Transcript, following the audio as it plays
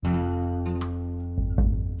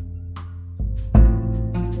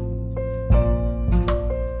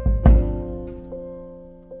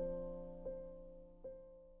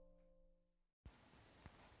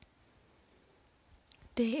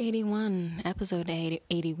Day 81, episode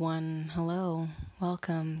 81. Hello,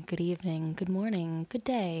 welcome, good evening, good morning, good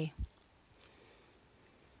day.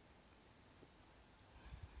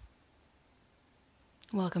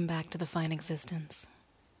 Welcome back to the Fine Existence.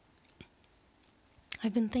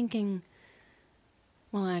 I've been thinking,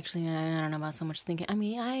 well, actually, I don't know about so much thinking.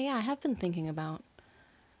 I have been thinking about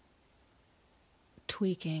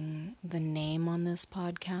tweaking the name on this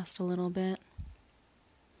podcast a little bit.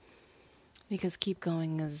 Because Keep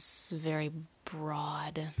Going is very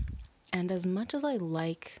broad. And as much as I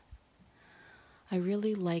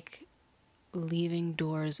really like leaving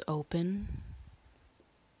doors open.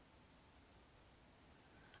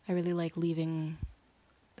 I really like leaving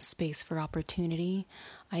space for opportunity.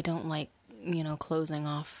 I don't like, closing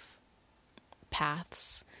off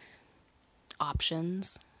paths,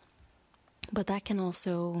 options. But that can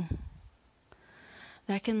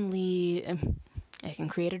lead... It can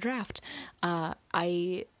create a draft.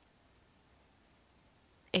 It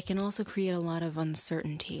can also create a lot of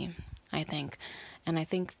uncertainty, I think. And I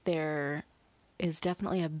think there is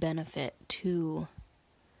definitely a benefit to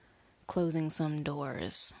closing some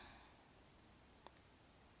doors.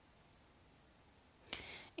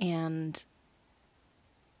 And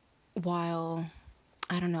while,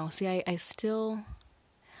 I don't know, I still,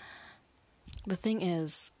 the thing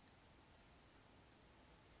is,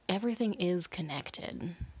 everything is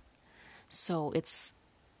connected. So it's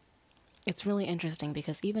really interesting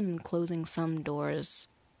because even in closing some doors,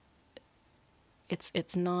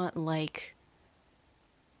 it's not like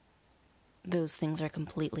those things are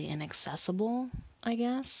completely inaccessible, I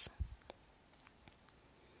guess.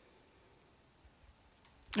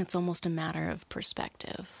 It's almost a matter of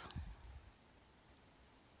perspective,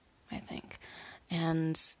 I think.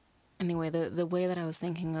 And anyway, the way that I was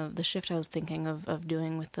thinking of, the shift I was thinking of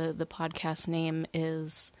doing with the podcast name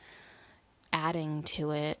is adding to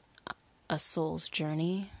it a soul's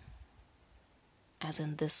journey, as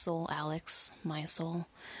in this soul, Alex, my soul,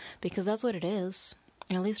 because that's what it is,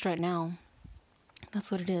 at least right now. That's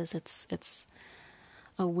what it is. It's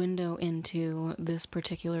a window into this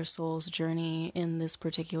particular soul's journey in this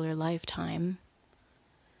particular lifetime.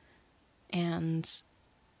 And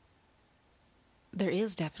there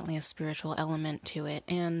is definitely a spiritual element to it,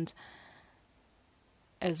 and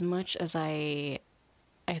as much as I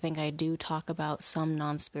think I do talk about some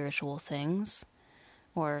non-spiritual things,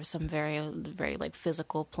 or some very, very like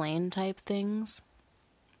physical plane type things,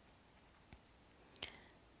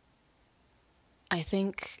 I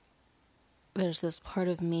think there's this part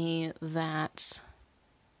of me that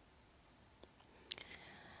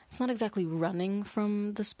it's not exactly running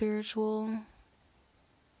from the spiritual,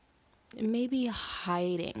 maybe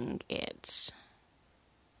hiding it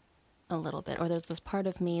a little bit. Or there's this part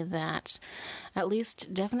of me that, at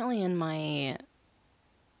least definitely in my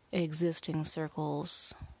existing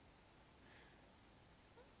circles,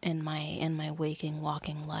 in my waking,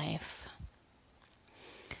 walking life,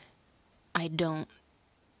 I don't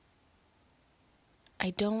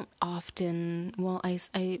often, well,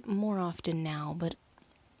 I more often now, but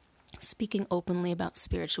speaking openly about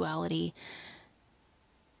spirituality,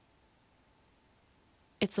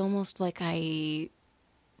 it's almost like I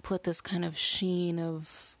put this kind of sheen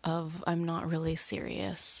of I'm not really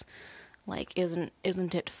serious. Like, isn't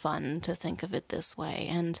it fun to think of it this way?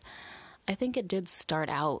 And I think it did start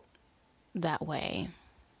out that way.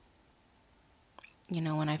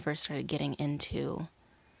 When I first started getting into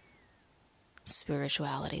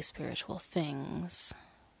spirituality, spiritual things,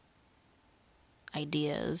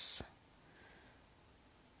 ideas,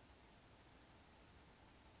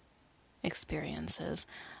 experiences,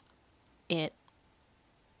 it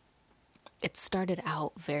started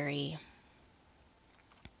out very,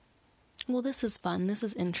 well, this is fun, this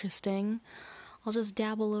is interesting, I'll just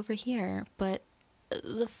dabble over here. But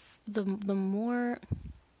the more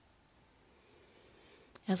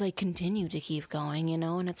as I continue to keep going,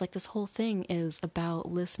 and it's like this whole thing is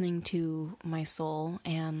about listening to my soul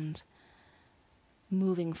and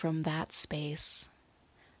moving from that space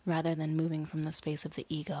rather than moving from the space of the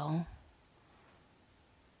ego,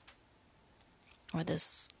 or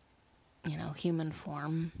this, human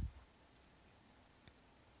form.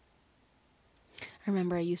 I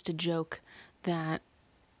remember I used to joke that,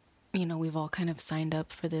 we've all kind of signed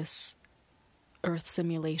up for this Earth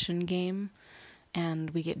simulation game,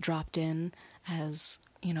 and we get dropped in as,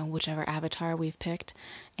 whichever avatar we've picked,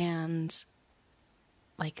 and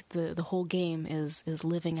like the whole game is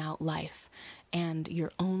living out life, and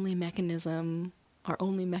our only mechanism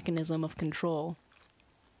of control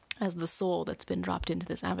as the soul that's been dropped into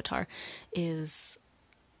this avatar is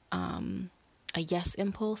a yes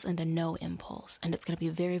impulse and a no impulse, and it's going to be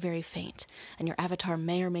very, very faint, and your avatar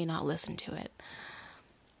may or may not listen to it.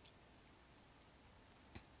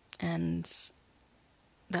 And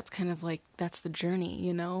that's kind of like, that's the journey,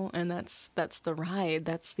 you know, and that's the ride,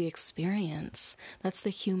 that's the experience, that's the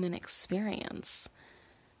human experience.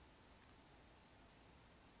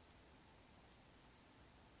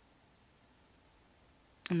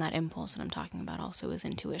 And that impulse that I'm talking about also is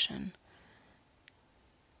intuition,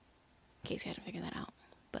 in case you hadn't figured that out.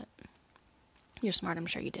 But you're smart, I'm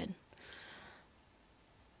sure you did.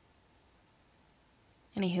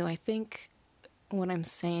 Anywho, I think what I'm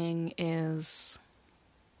saying is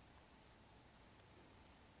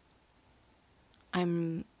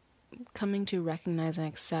I'm coming to recognize and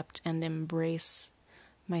accept and embrace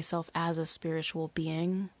myself as a spiritual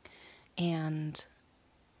being. And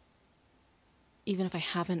even if I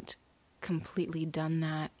haven't completely done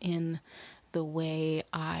that in the way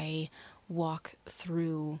I walk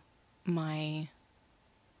through my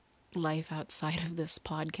life outside of this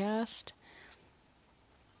podcast,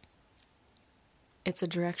 it's a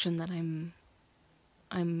direction that I'm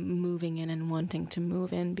moving in and wanting to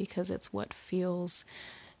move in, because it's what feels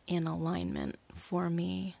in alignment for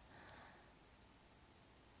me.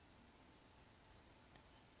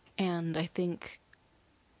 And I think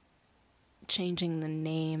changing the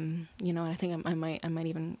name, you know, and I think I might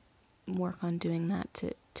even work on doing that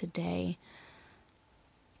today.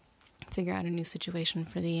 Figure out a new situation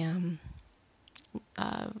for the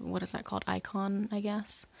what is that called? Icon, I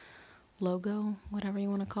guess. Logo, whatever you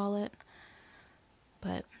want to call it.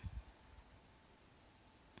 But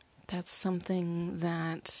that's something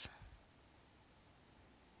that,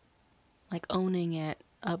 like, owning it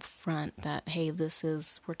up front, that, hey,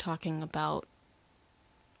 we're talking about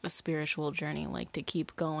a spiritual journey, like, to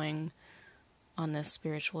keep going on this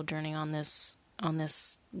spiritual journey, on this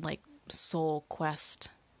like soul quest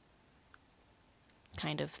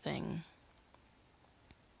kind of thing.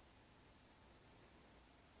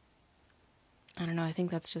 I don't know, I think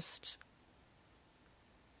that's just,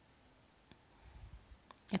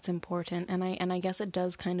 it's important, and I guess it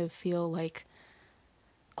does kind of feel like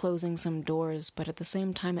closing some doors, but at the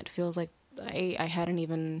same time it feels like I hadn't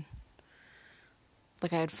even,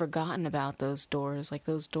 like, I had forgotten about those doors. Like,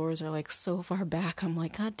 those doors are, like, so far back. I'm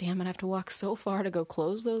like, God damn it, I have to walk so far to go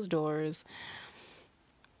close those doors.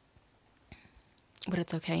 But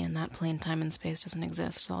it's okay, in that plane, time and space doesn't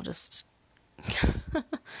exist, so I'll just, as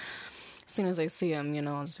soon as I see them, you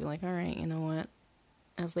know, I'll just be like, all right, you know what,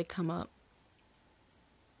 as they come up.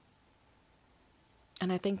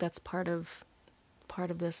 And I think that's part of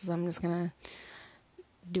this, is I'm just gonna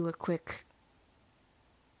do a quick,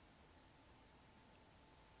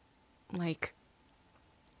 like,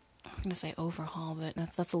 I was gonna say overhaul, but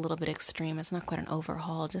that's a little bit extreme. It's not quite an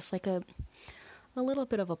overhaul, just like a little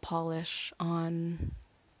bit of a polish on,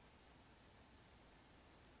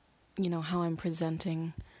 you know, how I'm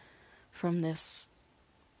presenting from this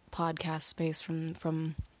podcast space,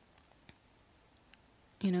 from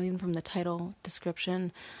you know, even from the title,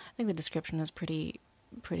 description. I think the description is pretty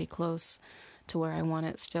close to where I want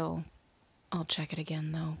it still. I'll check it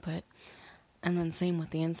again though, but, and then same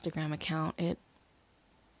with the Instagram account. And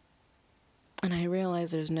I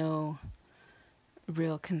realize there's no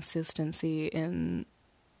real consistency in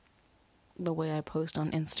the way I post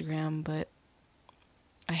on Instagram, but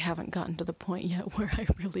I haven't gotten to the point yet where I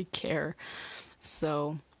really care.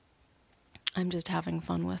 So I'm just having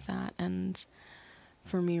fun with that. And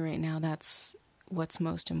for me right now, that's what's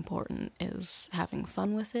most important, is having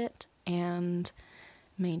fun with it and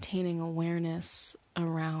maintaining awareness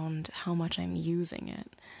around how much I'm using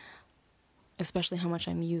it, especially how much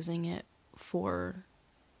I'm using it for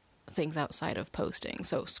things outside of posting,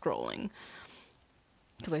 so scrolling,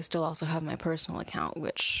 because I still also have my personal account,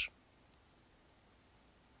 which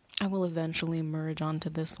I will eventually merge onto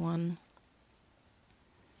this one,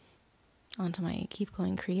 onto my Keep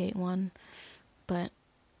Going Create one. But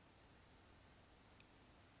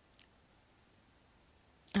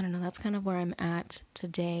I don't know, that's kind of where I'm at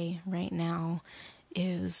today, right now,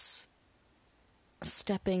 is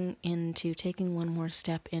taking one more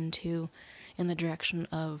step in the direction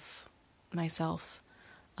of myself,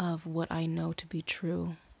 of what I know to be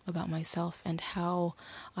true about myself, and how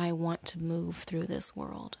I want to move through this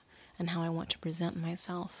world, and how I want to present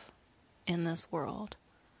myself in this world.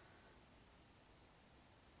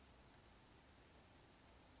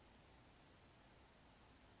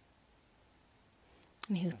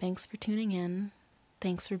 Anywho, thanks for tuning in.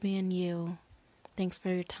 Thanks for being you. Thanks for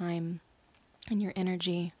your time and your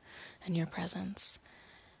energy and your presence.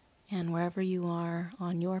 And wherever you are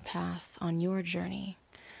on your path, on your journey,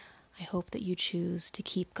 I hope that you choose to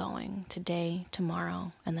keep going today,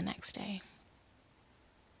 tomorrow, and the next day.